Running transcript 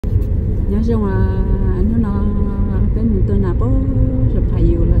nhớ rằng là nó bên mình tôi nào bố rồi phải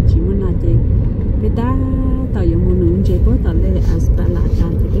yêu là chỉ muốn là gì bên ta tao dùng một nửa chế bố tao lấy Isabella ra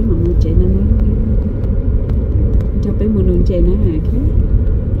thì bên mà một chế nó cho bên một nửa chế nó hả cái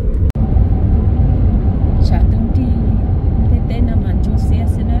chả đúng đi bên tên nó mà chú xe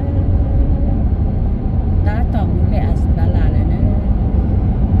xin nó ta tao muốn lấy Isabella lại nữa.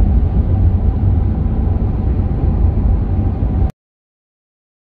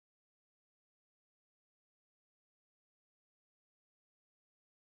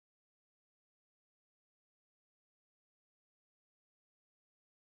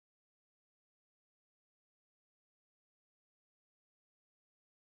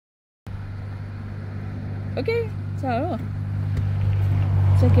 Ok, sao rồi?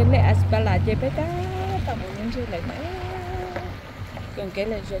 Sao cái lệ Isabella chơi bé ta, tao muốn chơi lại nữa. Còn cái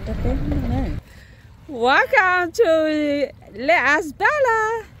lệ chơi ta bé nữa. Welcome to Laaj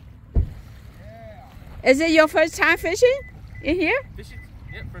Isabella. Is it your first time fishing in here? Fishing?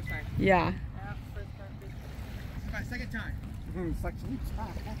 Yep, first time. Yeah. First time fishing. My second time. Second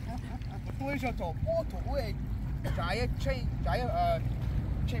time. tôi cho tổ bố thủ ấy trái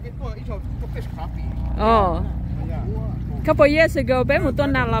cái tôi cho fish coffee. Oh. Couple years ago, bé một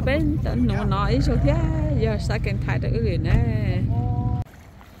tuần nào là bé nó nói số thế, giờ second time được cái nè.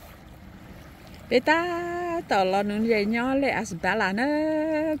 Bé ta tao là nương dây nhỏ lấy Isabella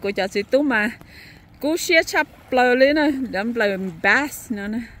nữa, cô cho chị tú mà, cô share chắp bờ lên nè, đâm bờ bass nữa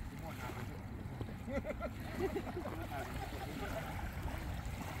nè.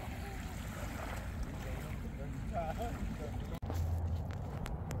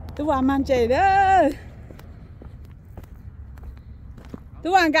 Tú vào mang chạy đó.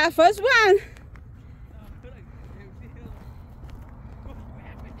 Tú vào got first one.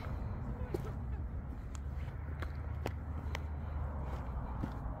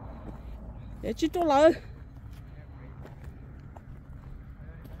 Để chú tôi lợi.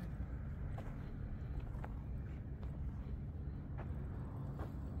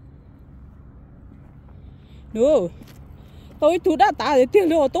 Nữa. Tôi thu đã tả để tiền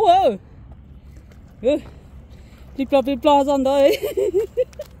lừa tôi ơi. Đi plò rồi đấy.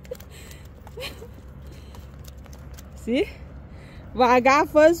 See? Và got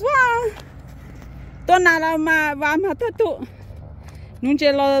first one. Tôi nào là mà thất thụ. Nung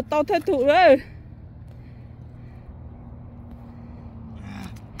chơi là tao thất thụ rồi.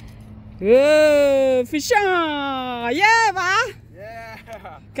 Fish on. Yeah, ba. Yeah.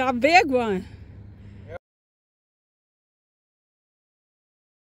 Got a big one.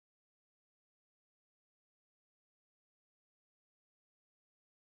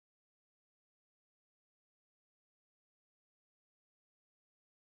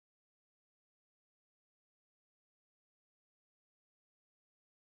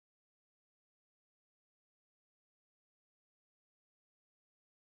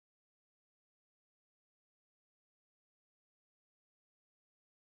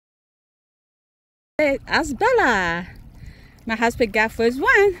 Isabella, my husband got first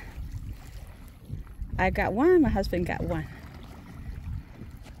one. I got one, my husband got one.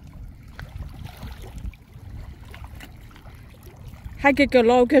 Hai cái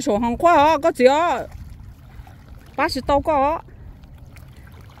lô cái số hàng khoa có gì á, 80 đâu có.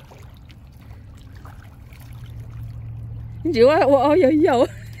 Chịu á, ôi dồi.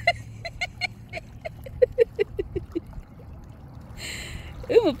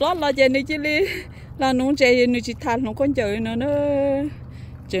 Một lót lo chơi này chứ đi là nông chơi này chỉ thằng nó con chơi nó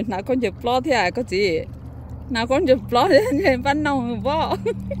chuyện nào con chơi lót thì có gì nào con chơi lót thì bắt nông võ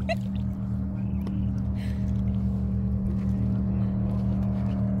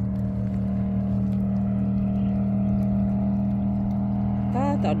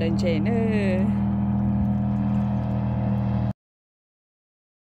ta tạo đèn chơi nữa.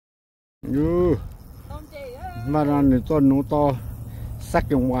 Mà nó to nó to.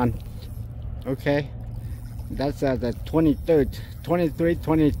 Second one, okay, that's the 23rd,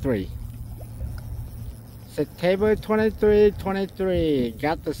 23. September 23.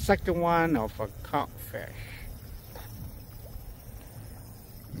 Got the second one of a carp fish.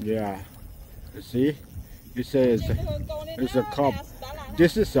 Yeah, you see, you say it's a carp.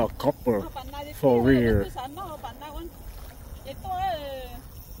 This is a copper for real.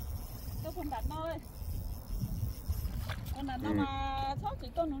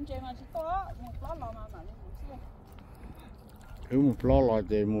 Một lò lò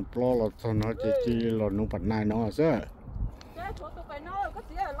thì một lò lò thôi nó chỉ lò nụ bạch này nó à sơ.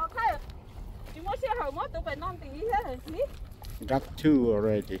 Got two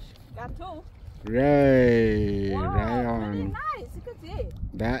already. Got two. Right, wow, right on. Really nice.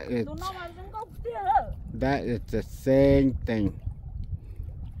 That is the same thing.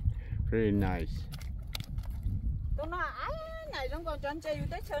 Very nice.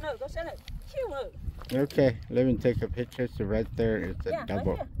 Okay, let me take a picture. So right there is a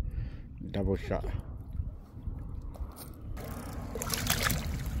double shot.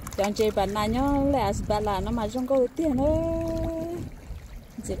 Chọn chơi bản này nhá, lẽ Isabella nó mà trong câu tiền ơi,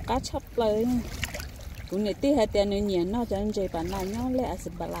 chỉ cá chắp lời, cũng để tí hai tiền nữa nhỉ nó chọn chơi bản này nhá, lẽ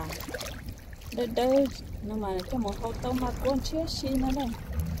Isabella, đỡ, nó mà cho một hộp tôm mà con chia xí nó đây,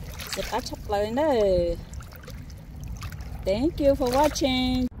 chỉ cá chắp lời đấy. Thank you for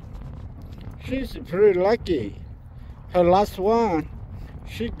watching. She's pretty lucky. Her last one,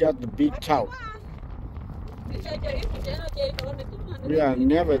 she got the big trout. We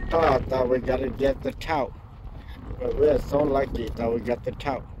never thought that we gotta get the trout, but we are so lucky that we got the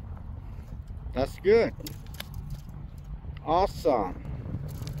trout. That's good. Awesome.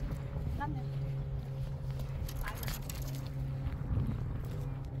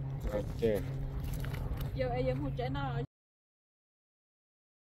 Right there.